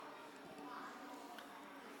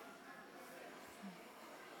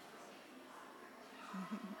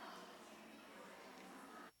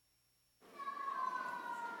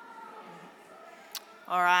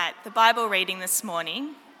All right, the Bible reading this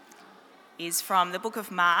morning is from the book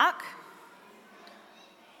of Mark.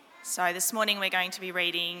 So this morning we're going to be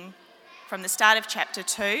reading from the start of chapter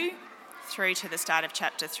 2 through to the start of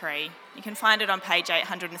chapter 3. You can find it on page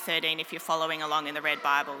 813 if you're following along in the red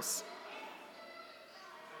Bibles.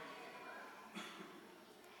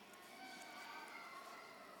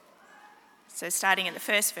 So starting in the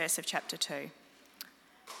first verse of chapter 2.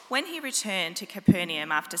 When he returned to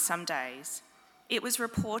Capernaum after some days, it was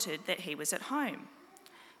reported that he was at home.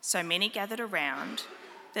 So many gathered around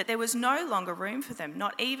that there was no longer room for them,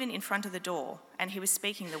 not even in front of the door, and he was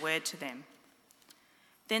speaking the word to them.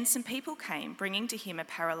 Then some people came, bringing to him a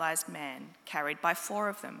paralyzed man, carried by 4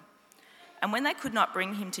 of them. And when they could not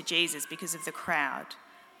bring him to Jesus because of the crowd,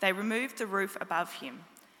 they removed the roof above him,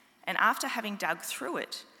 and after having dug through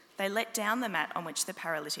it, they let down the mat on which the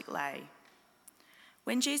paralytic lay.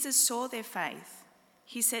 When Jesus saw their faith,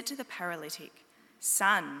 he said to the paralytic,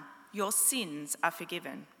 "Son, your sins are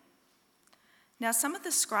forgiven." Now some of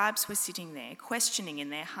the scribes were sitting there, questioning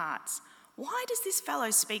in their hearts, "Why does this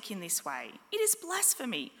fellow speak in this way? It is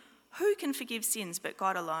blasphemy. Who can forgive sins but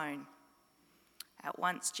God alone?" At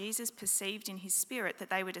once Jesus perceived in his spirit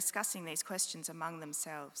that they were discussing these questions among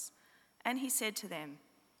themselves, and he said to them,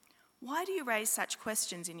 "Why do you raise such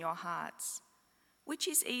questions in your hearts? Which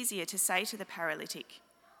is easier to say to the paralytic,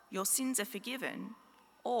 'Your sins are forgiven,'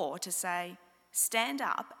 or to say, 'Stand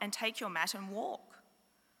up and take your mat and walk'?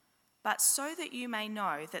 But so that you may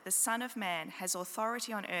know that the Son of Man has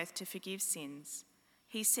authority on earth to forgive sins,"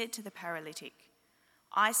 he said to the paralytic,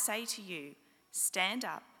 "I say to you, stand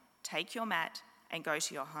up, take your mat, and go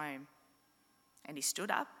to your home." And he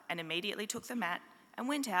stood up and immediately took the mat and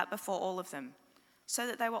went out before all of them, so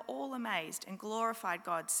that they were all amazed and glorified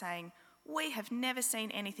God, saying, "We have never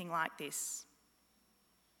seen anything like this."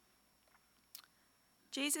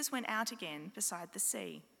 Jesus went out again beside the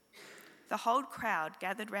sea. The whole crowd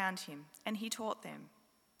gathered round him, and he taught them.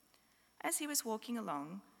 As he was walking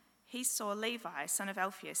along, he saw Levi, son of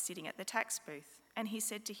Alphaeus, sitting at the tax booth, and he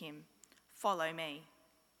said to him, "Follow me."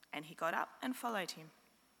 And he got up and followed him.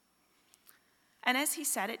 And as he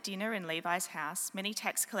sat at dinner in Levi's house, many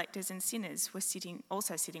tax collectors and sinners were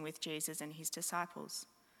also sitting with Jesus and his disciples,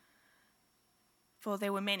 for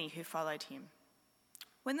there were many who followed him.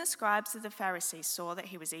 When the scribes of the Pharisees saw that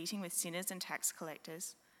he was eating with sinners and tax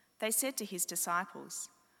collectors, they said to his disciples,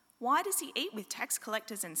 "Why does he eat with tax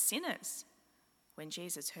collectors and sinners?" When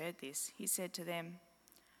Jesus heard this, he said to them,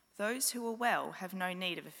 "Those who are well have no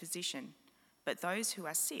need of a physician, but those who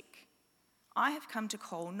are sick. I have come to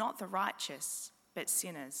call not the righteous, but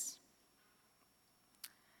sinners."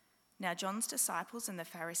 Now John's disciples and the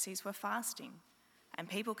Pharisees were fasting, and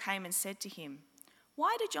people came and said to him,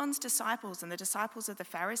 "Why do John's disciples and the disciples of the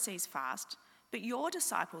Pharisees fast, but your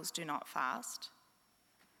disciples do not fast?"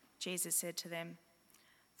 Jesus said to them,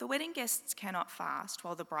 "The wedding guests cannot fast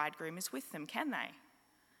while the bridegroom is with them, can they?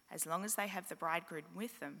 As long as they have the bridegroom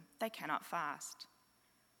with them, they cannot fast.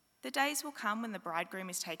 The days will come when the bridegroom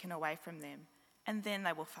is taken away from them, and then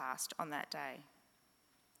they will fast on that day.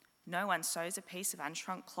 No one sews a piece of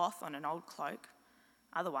unshrunk cloth on an old cloak.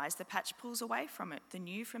 Otherwise, the patch pulls away from it, the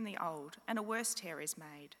new from the old, and a worse tear is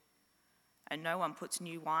made. And no one puts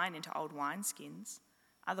new wine into old wineskins.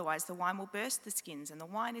 Otherwise, the wine will burst the skins, and the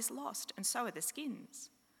wine is lost, and so are the skins.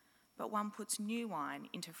 But one puts new wine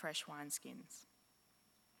into fresh wineskins."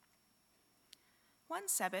 One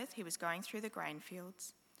Sabbath, he was going through the grain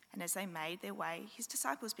fields, and as they made their way, his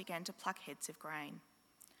disciples began to pluck heads of grain.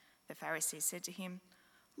 The Pharisees said to him,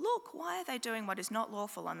 "Look, why are they doing what is not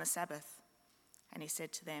lawful on the Sabbath?" And he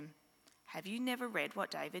said to them, "Have you never read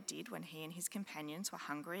what David did when he and his companions were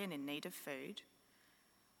hungry and in need of food?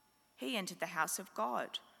 He entered the house of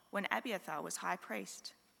God when Abiathar was high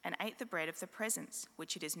priest and ate the bread of the presence,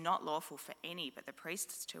 which it is not lawful for any but the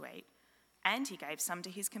priests to eat, and he gave some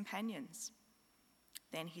to his companions."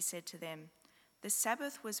 Then he said to them, "The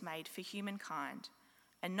Sabbath was made for humankind,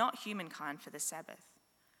 and not humankind for the Sabbath.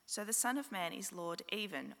 So the Son of Man is Lord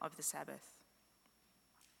even of the Sabbath."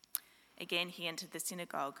 Again he entered the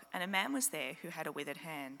synagogue, and a man was there who had a withered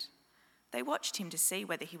hand. They watched him to see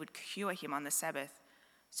whether he would cure him on the Sabbath,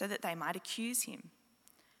 so that they might accuse him.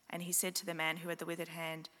 And he said to the man who had the withered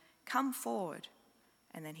hand, "Come forward."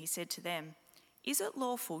 And then he said to them, "Is it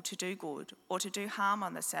lawful to do good or to do harm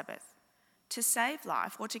on the Sabbath, to save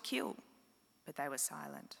life or to kill?" But they were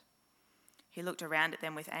silent. He looked around at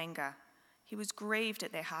them with anger. He was grieved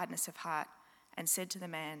at their hardness of heart and said to the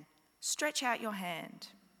man, "Stretch out your hand."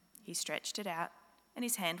 He stretched it out, and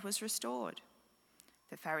his hand was restored.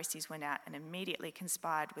 The Pharisees went out and immediately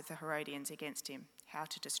conspired with the Herodians against him, how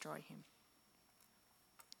to destroy him.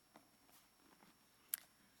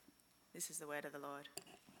 This is the word of the Lord.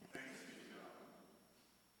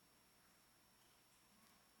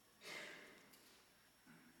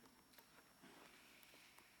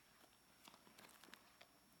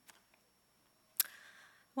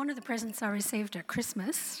 One of the presents I received at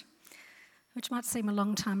Christmas, which might seem a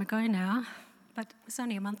long time ago now, but it was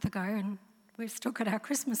only a month ago and we've still got our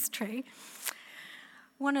Christmas tree.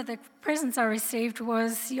 One of the presents I received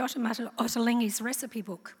was Yotam Ottolenghi's recipe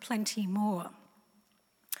book, Plenty More.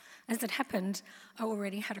 As it happened, I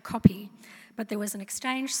already had a copy, but there was an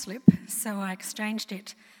exchange slip, so I exchanged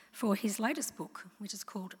it for his latest book, which is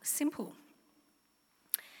called Simple.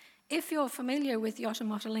 If you're familiar with Yotam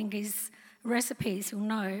Ottolenghi's recipes, you'll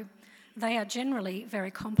know they are generally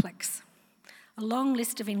very complex. A long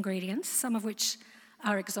list of ingredients, some of which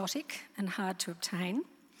are exotic and hard to obtain,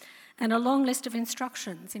 and a long list of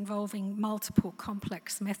instructions involving multiple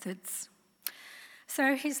complex methods.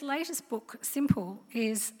 So his latest book, Simple,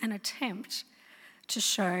 is an attempt to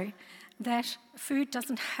show that food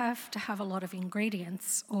doesn't have to have a lot of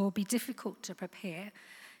ingredients or be difficult to prepare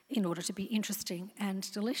in order to be interesting and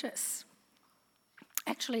delicious.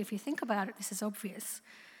 Actually, if you think about it, this is obvious.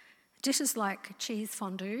 Dishes like cheese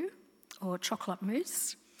fondue or chocolate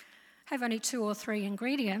mousse have only 2 or 3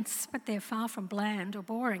 ingredients, but they're far from bland or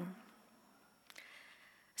boring.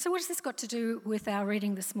 So what has this got to do with our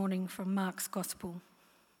reading this morning from Mark's Gospel?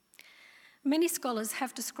 Many scholars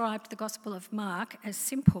have described the Gospel of Mark as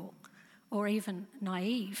simple or even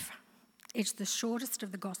naive. It's the shortest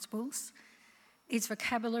of the Gospels. Its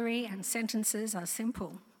vocabulary and sentences are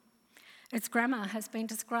simple. Its grammar has been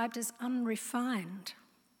described as unrefined.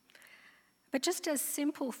 But just as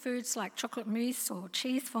simple foods like chocolate mousse or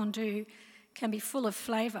cheese fondue can be full of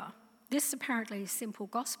flavour, this apparently simple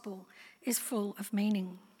gospel is full of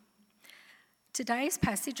meaning. Today's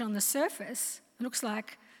passage on the surface looks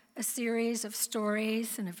like a series of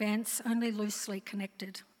stories and events only loosely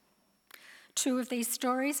connected. 2 of these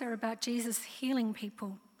stories are about Jesus healing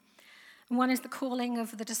people. One is the calling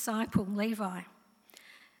of the disciple Levi.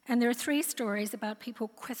 And there are 3 stories about people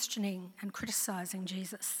questioning and criticising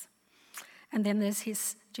Jesus. And then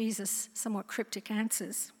there's Jesus' somewhat cryptic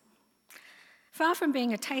answers. Far from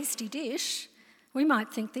being a tasty dish, we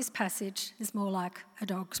might think this passage is more like a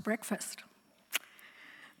dog's breakfast.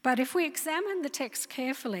 But if we examine the text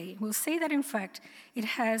carefully, we'll see that in fact it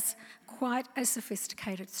has quite a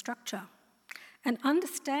sophisticated structure. And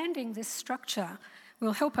understanding this structure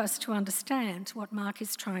will help us to understand what Mark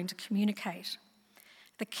is trying to communicate.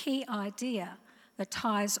 The key idea that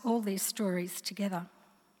ties all these stories together.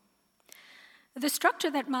 The structure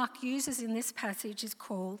that Mark uses in this passage is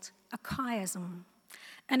called a chiasm,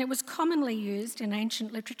 and it was commonly used in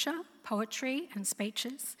ancient literature, poetry, and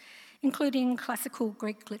speeches, including classical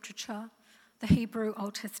Greek literature, the Hebrew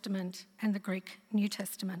Old Testament, and the Greek New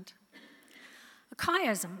Testament. A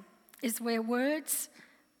chiasm is where words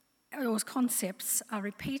or concepts are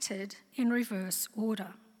repeated in reverse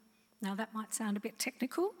order. Now, that might sound a bit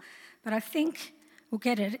technical, but I think we'll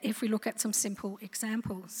get it if we look at some simple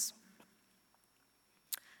examples.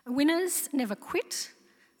 Winners never quit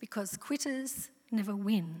because quitters never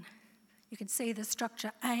win. You can see the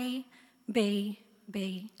structure A, B,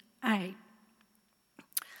 B, A.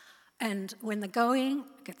 And when the going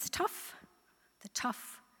gets tough, the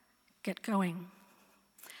tough get going.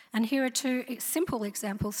 And here are 2 simple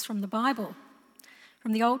examples from the Bible.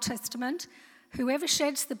 From the Old Testament, whoever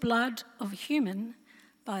sheds the blood of a human,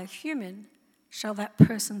 by a human shall that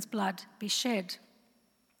person's blood be shed.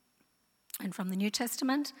 And from the New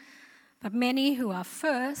Testament, but many who are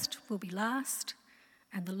first will be last,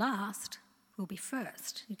 and the last will be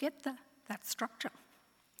first. You get that structure.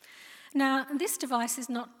 Now, this device is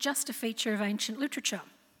not just a feature of ancient literature.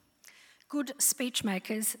 Good speech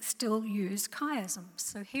makers still use chiasms.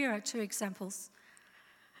 So here are 2 examples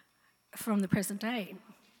from the present day.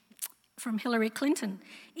 From Hillary Clinton.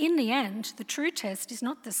 In the end, the true test is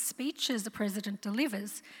not the speeches the president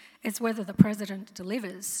delivers, it's whether the president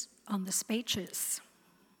delivers on the speeches.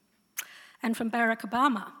 And from Barack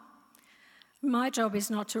Obama. My job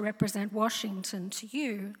is not to represent Washington to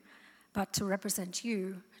you, but to represent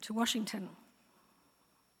you to Washington.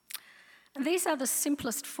 And these are the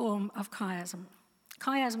simplest form of chiasm.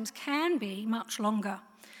 Chiasms can be much longer,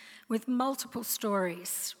 with multiple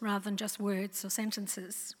stories rather than just words or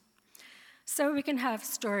sentences. So we can have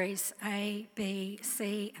stories A, B,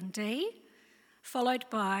 C, and D, followed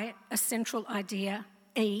by a central idea,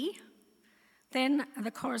 E, then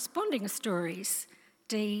the corresponding stories,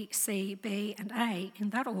 D, C, B, and A, in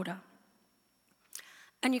that order.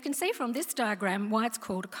 And you can see from this diagram why it's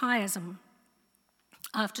called a chiasm,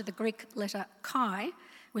 after the Greek letter chi,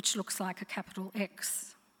 which looks like a capital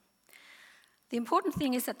X. The important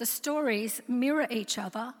thing is that the stories mirror each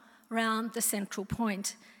other around the central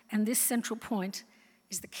point, and this central point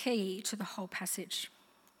is the key to the whole passage.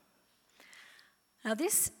 Now,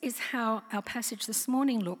 this is how our passage this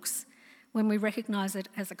morning looks when we recognise it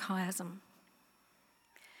as a chiasm.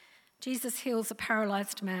 Jesus heals a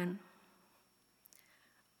paralysed man.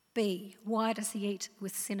 B, why does he eat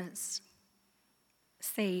with sinners?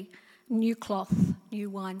 C, new cloth, new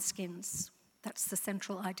wineskins. That's the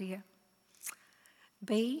central idea.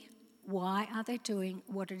 B, why are they doing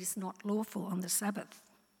what it is not lawful on the Sabbath?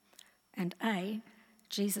 And A,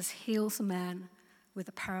 Jesus heals a man with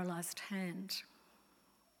a paralysed hand.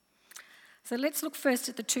 So let's look first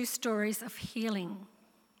at the two stories of healing,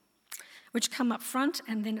 which come up front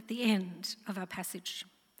and then at the end of our passage.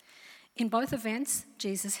 In both events,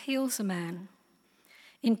 Jesus heals a man.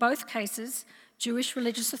 In both cases, Jewish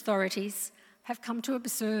religious authorities have come to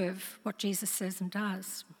observe what Jesus says and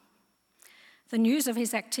does. The news of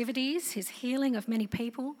his activities, his healing of many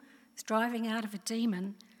people, his driving out of a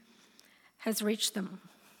demon, has reached them.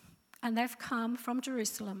 And they've come from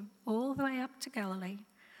Jerusalem all the way up to Galilee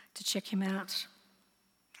to check him out.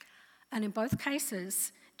 And in both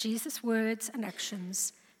cases, Jesus' words and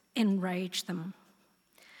actions enrage them.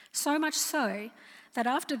 So much so that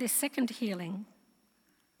after this second healing,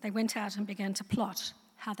 they went out and began to plot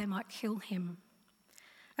how they might kill him.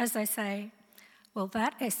 As they say, well,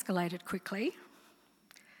 that escalated quickly.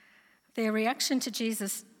 Their reaction to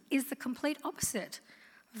Jesus is the complete opposite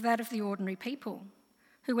of that of the ordinary people,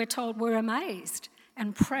 who we're told were amazed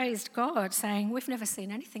and praised God, saying, we've never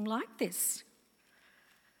seen anything like this.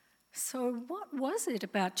 So what was it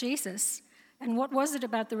about Jesus, and what was it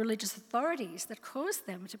about the religious authorities that caused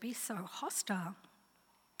them to be so hostile?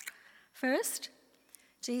 First,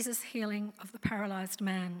 Jesus' healing of the paralysed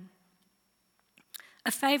man.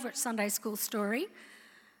 A favourite Sunday school story,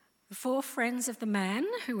 the four friends of the man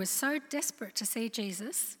who was so desperate to see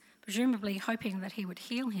Jesus, presumably hoping that he would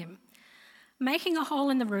heal him, making a hole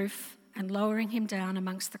in the roof and lowering him down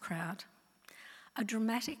amongst the crowd. A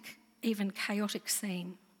dramatic, even chaotic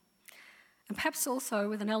scene. And perhaps also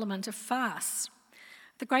with an element of farce.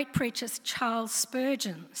 The great preacher Charles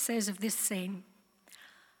Spurgeon says of this scene,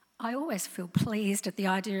 I always feel pleased at the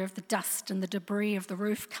idea of the dust and the debris of the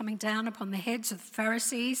roof coming down upon the heads of the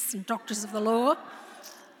Pharisees and doctors of the law.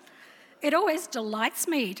 It always delights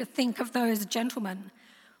me to think of those gentlemen,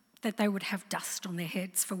 that they would have dust on their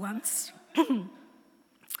heads for once.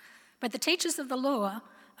 But the teachers of the law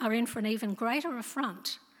are in for an even greater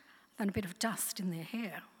affront than a bit of dust in their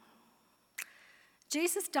hair.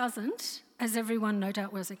 Jesus doesn't, as everyone no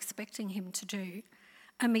doubt was expecting him to do,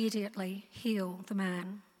 immediately heal the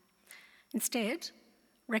man. Instead,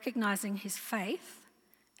 recognising his faith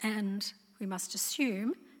and, we must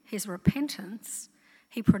assume, his repentance,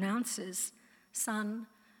 he pronounces, "Son,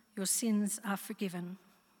 your sins are forgiven."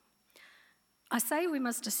 I say we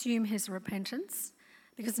must assume his repentance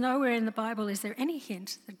because nowhere in the Bible is there any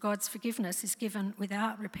hint that God's forgiveness is given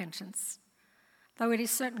without repentance, though it is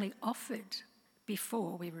certainly offered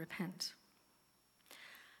before we repent.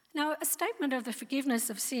 Now, a statement of the forgiveness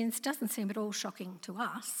of sins doesn't seem at all shocking to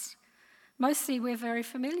us. Mostly we're very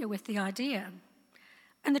familiar with the idea.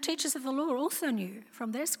 And the teachers of the law also knew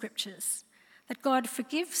from their scriptures that God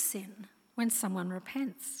forgives sin when someone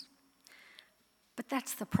repents. But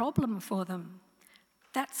that's the problem for them.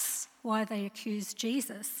 That's why they accused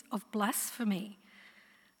Jesus of blasphemy.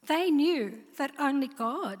 They knew that only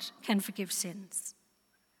God can forgive sins.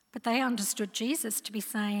 But they understood Jesus to be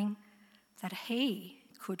saying that he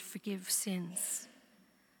could forgive sins,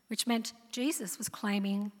 which meant Jesus was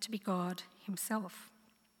claiming to be God himself.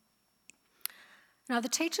 Now, the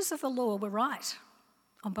teachers of the law were right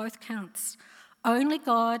on both counts. Only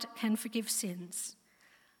God can forgive sins,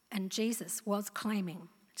 and Jesus was claiming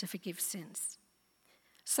to forgive sins.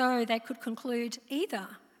 So they could conclude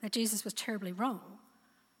either that Jesus was terribly wrong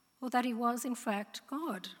or that he was, in fact,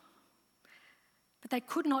 God. But they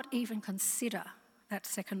could not even consider that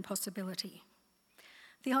second possibility.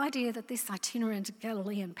 The idea that this itinerant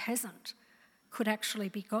Galilean peasant could actually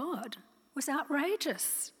be God was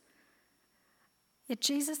outrageous. Yet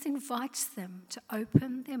Jesus invites them to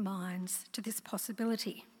open their minds to this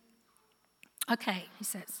possibility. Okay, he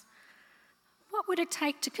says, what would it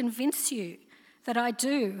take to convince you that I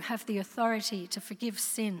do have the authority to forgive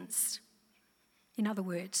sins? In other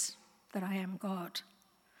words, that I am God.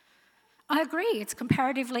 I agree, it's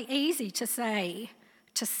comparatively easy to say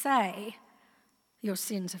your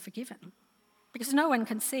sins are forgiven, because no one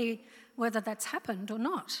can see whether that's happened or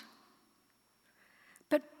not.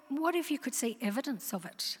 But what if you could see evidence of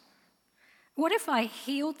it? What if I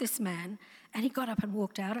healed this man and he got up and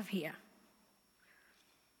walked out of here?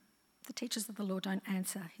 The teachers of the law don't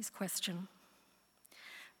answer his question.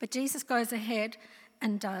 But Jesus goes ahead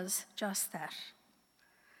and does just that.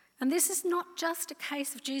 And this is not just a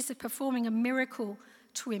case of Jesus performing a miracle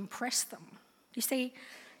to impress them. You see,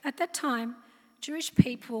 at that time, Jewish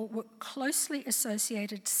people were closely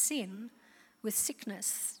associated sin with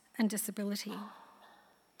sickness and disability.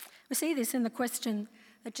 We see this in the question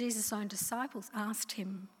that Jesus' own disciples asked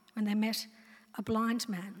him when they met a blind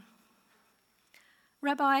man.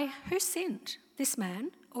 Rabbi, who sinned, this man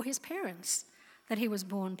or his parents, that he was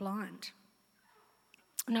born blind?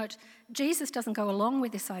 Note, Jesus doesn't go along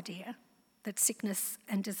with this idea that sickness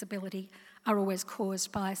and disability are always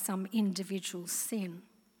caused by some individual's sin.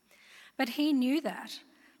 But he knew that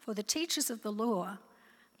for the teachers of the law,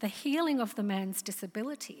 the healing of the man's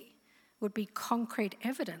disability would be concrete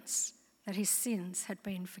evidence that his sins had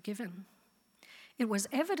been forgiven. It was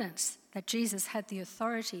evidence that Jesus had the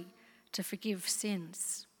authority to forgive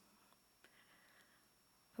sins.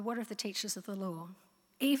 But what of the teachers of the law?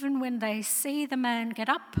 Even when they see the man get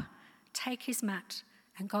up, take his mat,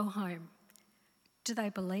 and go home, do they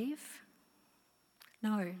believe?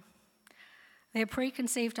 No. Their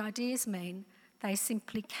preconceived ideas mean they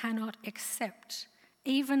simply cannot accept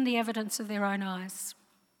even the evidence of their own eyes.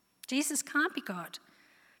 Jesus can't be God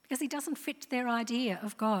because he doesn't fit their idea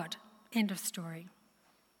of God. End of story.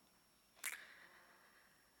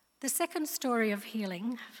 The second story of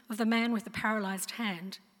healing of the man with the paralysed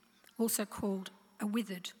hand, also called a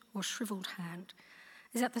withered or shriveled hand,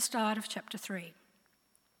 is at the start of chapter 3.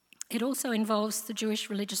 It also involves the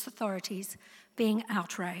Jewish religious authorities being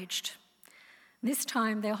outraged. This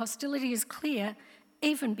time their hostility is clear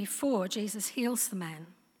even before Jesus heals the man.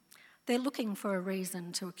 They're looking for a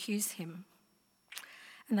reason to accuse him.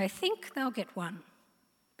 And they think they'll get one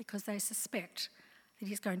because they suspect that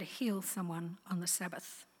he's going to heal someone on the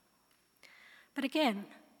Sabbath. But again,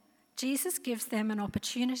 Jesus gives them an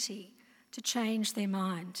opportunity to change their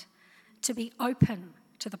mind, to be open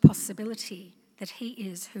to the possibility that he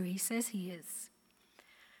is who he says he is.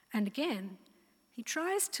 And again, he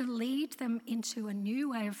tries to lead them into a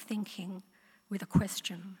new way of thinking with a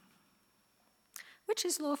question. Which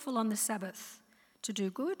is lawful on the Sabbath, to do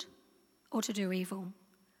good or to do evil,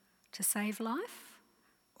 to save life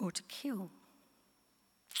or to kill?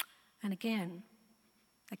 And again,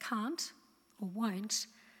 they can't or won't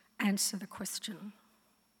answer the question.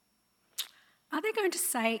 Are they going to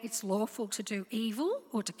say it's lawful to do evil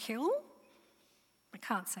or to kill? I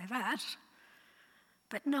can't say that.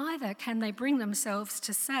 But neither can they bring themselves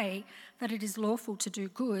to say that it is lawful to do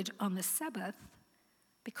good on the Sabbath,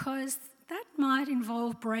 because that might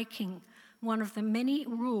involve breaking one of the many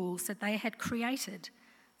rules that they had created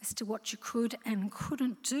as to what you could and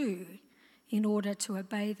couldn't do in order to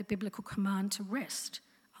obey the biblical command to rest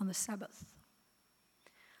on the Sabbath.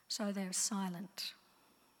 So they're silent.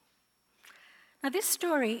 Now, this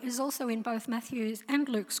story is also in both Matthew's and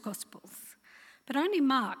Luke's Gospels, but only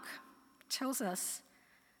Mark tells us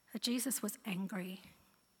that Jesus was angry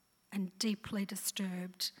and deeply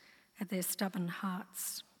disturbed at their stubborn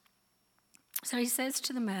hearts. So he says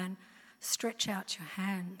to the man, "Stretch out your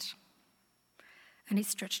hand." And he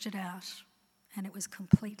stretched it out, and it was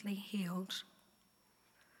completely healed.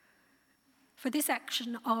 For this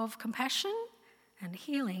action of compassion and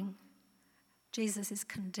healing, Jesus is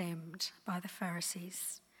condemned by the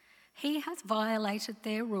Pharisees. He has violated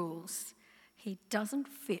their rules. He doesn't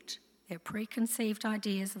fit their preconceived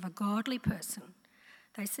ideas of a godly person.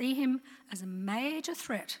 They see him as a major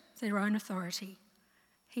threat to their own authority.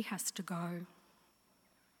 He has to go.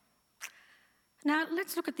 Now,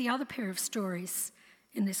 let's look at the other pair of stories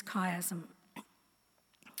in this chiasm.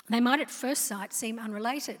 They might at first sight seem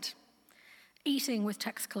unrelated: eating with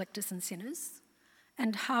tax collectors and sinners,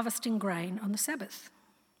 and harvesting grain on the Sabbath.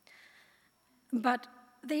 But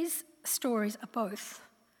these stories are both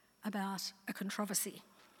about a controversy.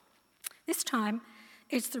 This time,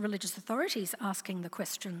 it's the religious authorities asking the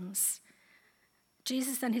questions.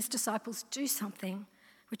 Jesus and his disciples do something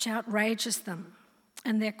which outrages them,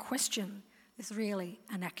 and their question is really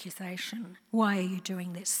an accusation. Why are you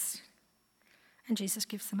doing this? And Jesus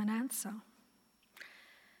gives them an answer.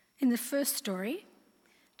 In the first story,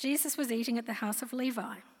 Jesus was eating at the house of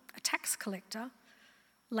Levi, a tax collector,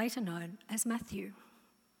 later known as Matthew,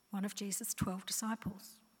 one of Jesus' 12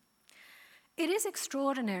 disciples. It is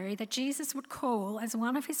extraordinary that Jesus would call as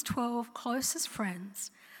one of his 12 closest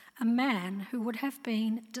friends a man who would have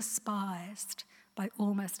been despised by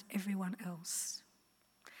almost everyone else.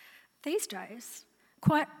 These days,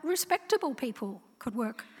 quite respectable people could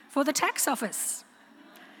work for the tax office.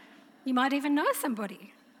 You might even know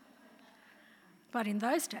somebody. But in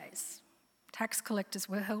those days, Tax collectors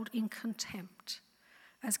were held in contempt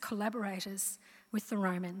as collaborators with the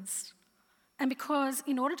Romans. And because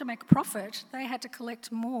in order to make a profit, they had to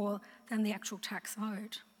collect more than the actual tax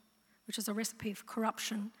owed, which is a recipe for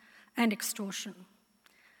corruption and extortion.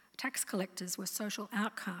 Tax collectors were social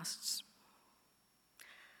outcasts.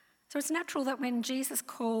 So it's natural that when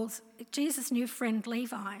Jesus' new friend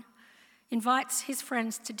Levi invites his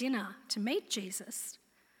friends to dinner to meet Jesus,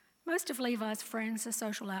 most of Levi's friends are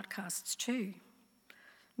social outcasts too,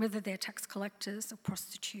 whether they're tax collectors or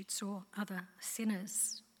prostitutes or other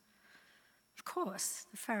sinners. Of course,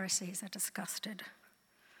 the Pharisees are disgusted.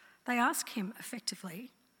 They ask him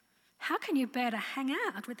effectively, "How can you bear to hang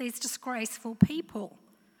out with these disgraceful people?"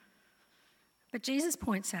 But Jesus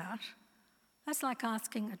points out, that's like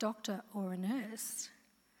asking a doctor or a nurse,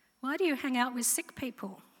 "Why do you hang out with sick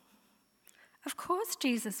people?" Of course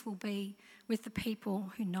Jesus will be with the people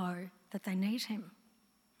who know that they need him.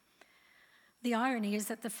 The irony is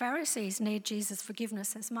that the Pharisees need Jesus'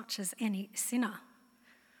 forgiveness as much as any sinner.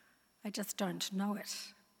 They just don't know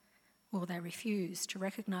it, or they refuse to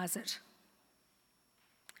recognise it.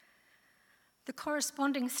 The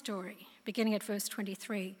corresponding story, beginning at verse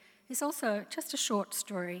 23, is also just a short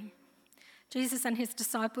story. Jesus and his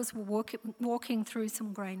disciples were walking through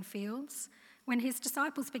some grain fields when his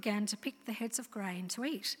disciples began to pick the heads of grain to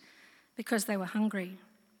eat because they were hungry.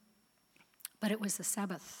 But it was the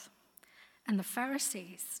Sabbath, and the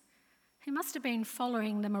Pharisees, who must have been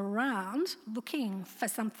following them around looking for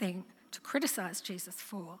something to criticise Jesus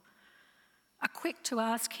for, are quick to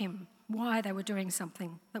ask him why they were doing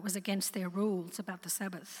something that was against their rules about the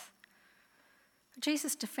Sabbath.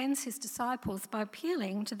 Jesus defends his disciples by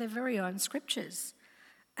appealing to their very own scriptures.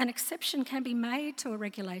 An exception can be made to a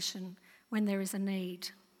regulation when there is a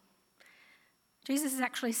need. Jesus is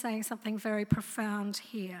actually saying something very profound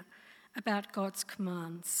here about God's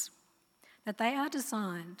commands, that they are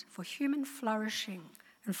designed for human flourishing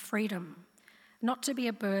and freedom, not to be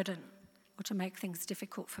a burden or to make things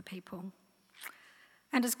difficult for people.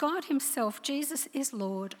 And as God himself, Jesus is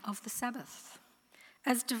Lord of the Sabbath.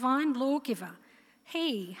 As divine lawgiver,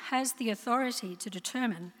 he has the authority to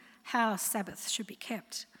determine how Sabbath should be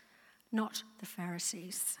kept, not the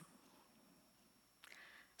Pharisees.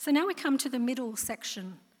 So now we come to the middle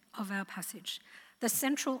section of our passage, the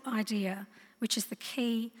central idea, which is the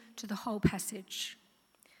key to the whole passage,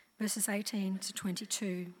 verses 18 to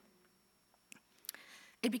 22.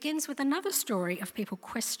 It begins with another story of people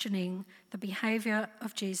questioning the behaviour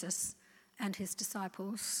of Jesus and his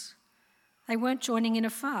disciples. They weren't joining in a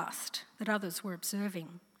fast that others were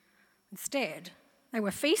observing. Instead, they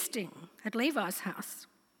were feasting at Levi's house.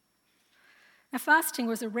 Now, fasting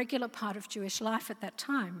was a regular part of Jewish life at that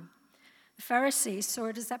time. The Pharisees saw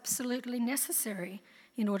it as absolutely necessary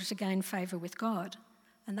in order to gain favour with God,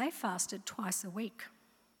 and they fasted twice a week.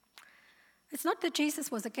 It's not that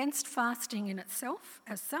Jesus was against fasting in itself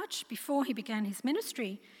as such. Before he began his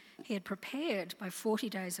ministry, he had prepared by 40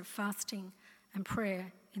 days of fasting and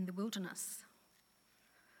prayer in the wilderness.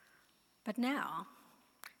 But now,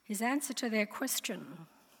 his answer to their question,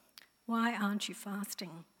 "Why aren't you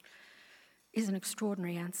fasting?" is an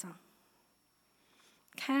extraordinary answer.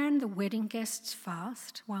 Can the wedding guests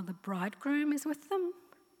fast while the bridegroom is with them?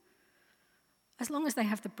 As long as they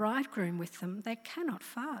have the bridegroom with them, they cannot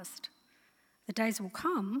fast. The days will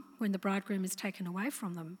come when the bridegroom is taken away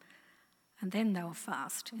from them, and then they will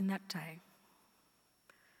fast in that day.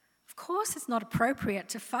 Of course, it's not appropriate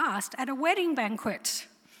to fast at a wedding banquet.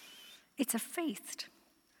 It's a feast.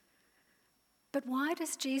 But why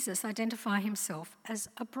does Jesus identify himself as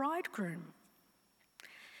a bridegroom?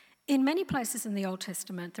 In many places in the Old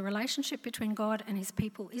Testament, the relationship between God and his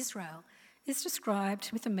people Israel is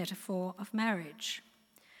described with the metaphor of marriage.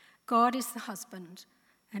 God is the husband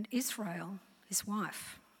and Israel his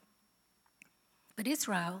wife. But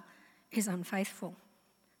Israel is unfaithful.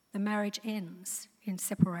 The marriage ends in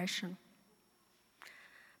separation.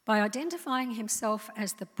 By identifying himself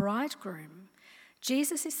as the bridegroom,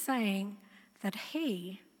 Jesus is saying that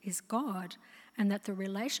he is God and that the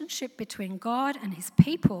relationship between God and his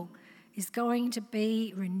people is going to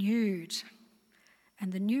be renewed.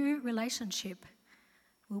 And the new relationship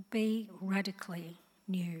will be radically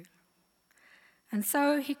new. And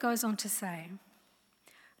so he goes on to say,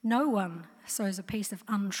 no one sews a piece of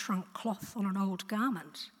unshrunk cloth on an old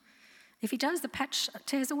garment. If he does, the patch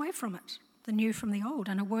tears away from it, the new from the old,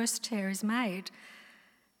 and a worse tear is made.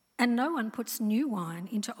 And no one puts new wine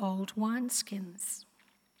into old wineskins.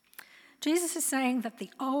 Jesus is saying that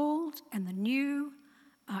the old and the new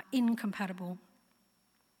are incompatible.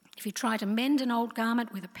 If you try to mend an old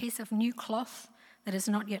garment with a piece of new cloth that has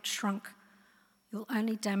not yet shrunk, you'll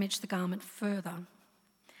only damage the garment further.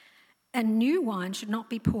 And new wine should not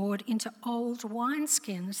be poured into old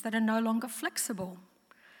wineskins that are no longer flexible.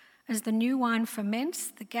 As the new wine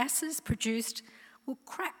ferments, the gases produced will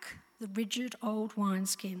crack the rigid old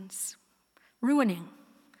wineskins, ruining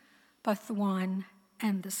both the wine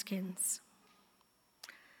and the skins.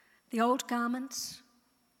 The old garment,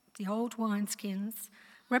 the old wineskins,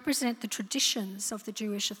 represent the traditions of the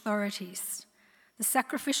Jewish authorities, the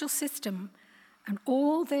sacrificial system, and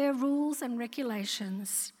all their rules and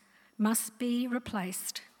regulations must be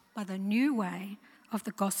replaced by the new way of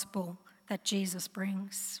the gospel that Jesus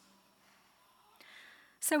brings.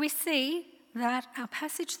 So we see that our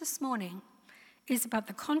passage this morning is about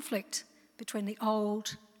the conflict between the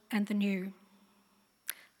old and the new,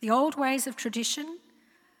 the old ways of tradition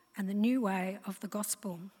and the new way of the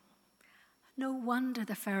gospel. No wonder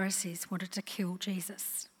the Pharisees wanted to kill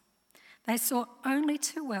Jesus. They saw only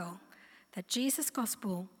too well that Jesus'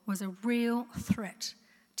 gospel was a real threat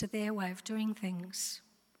to their way of doing things.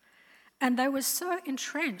 And they were so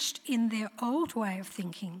entrenched in their old way of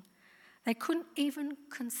thinking, they couldn't even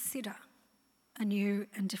consider a new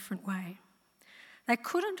and different way. They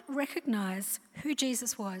couldn't recognize who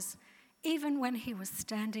Jesus was, even when he was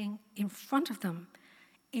standing in front of them,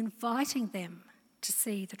 inviting them to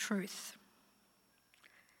see the truth.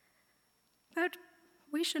 But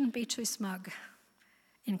we shouldn't be too smug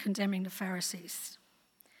in condemning the Pharisees.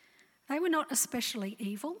 They were not especially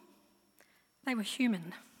evil. They were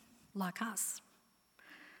human, like us.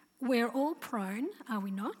 We're all prone, are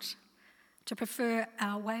we not, to prefer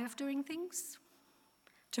our way of doing things,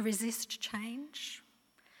 to resist change,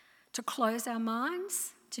 to close our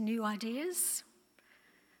minds to new ideas,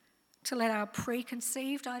 to let our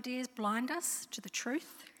preconceived ideas blind us to the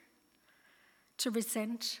truth, to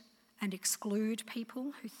resent and exclude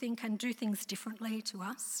people who think and do things differently to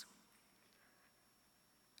us,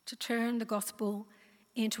 to turn the gospel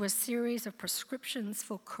into a series of prescriptions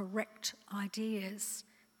for correct ideas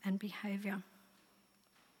and behaviour.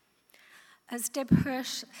 As Deb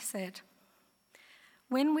Hirsch said,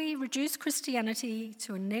 when we reduce Christianity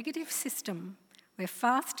to a negative system where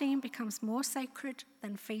fasting becomes more sacred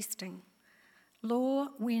than feasting, law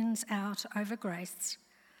wins out over grace,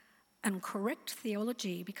 and correct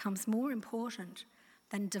theology becomes more important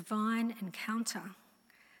than divine encounter,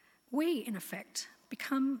 we, in effect,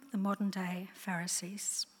 become the modern-day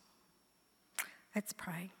Pharisees. Let's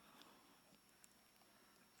pray.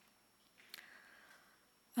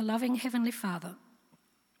 A loving Heavenly Father,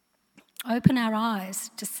 open our eyes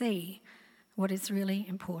to see what is really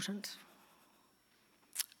important.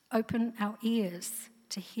 Open our ears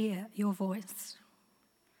to hear your voice.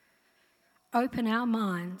 Open our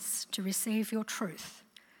minds to receive your truth,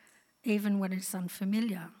 even when it's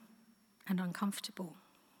unfamiliar and uncomfortable.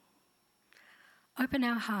 Open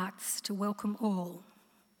our hearts to welcome all,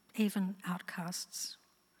 even outcasts.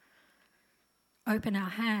 Open our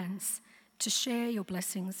hands to share your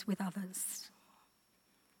blessings with others.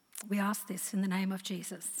 We ask this in the name of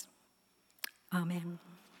Jesus. Amen.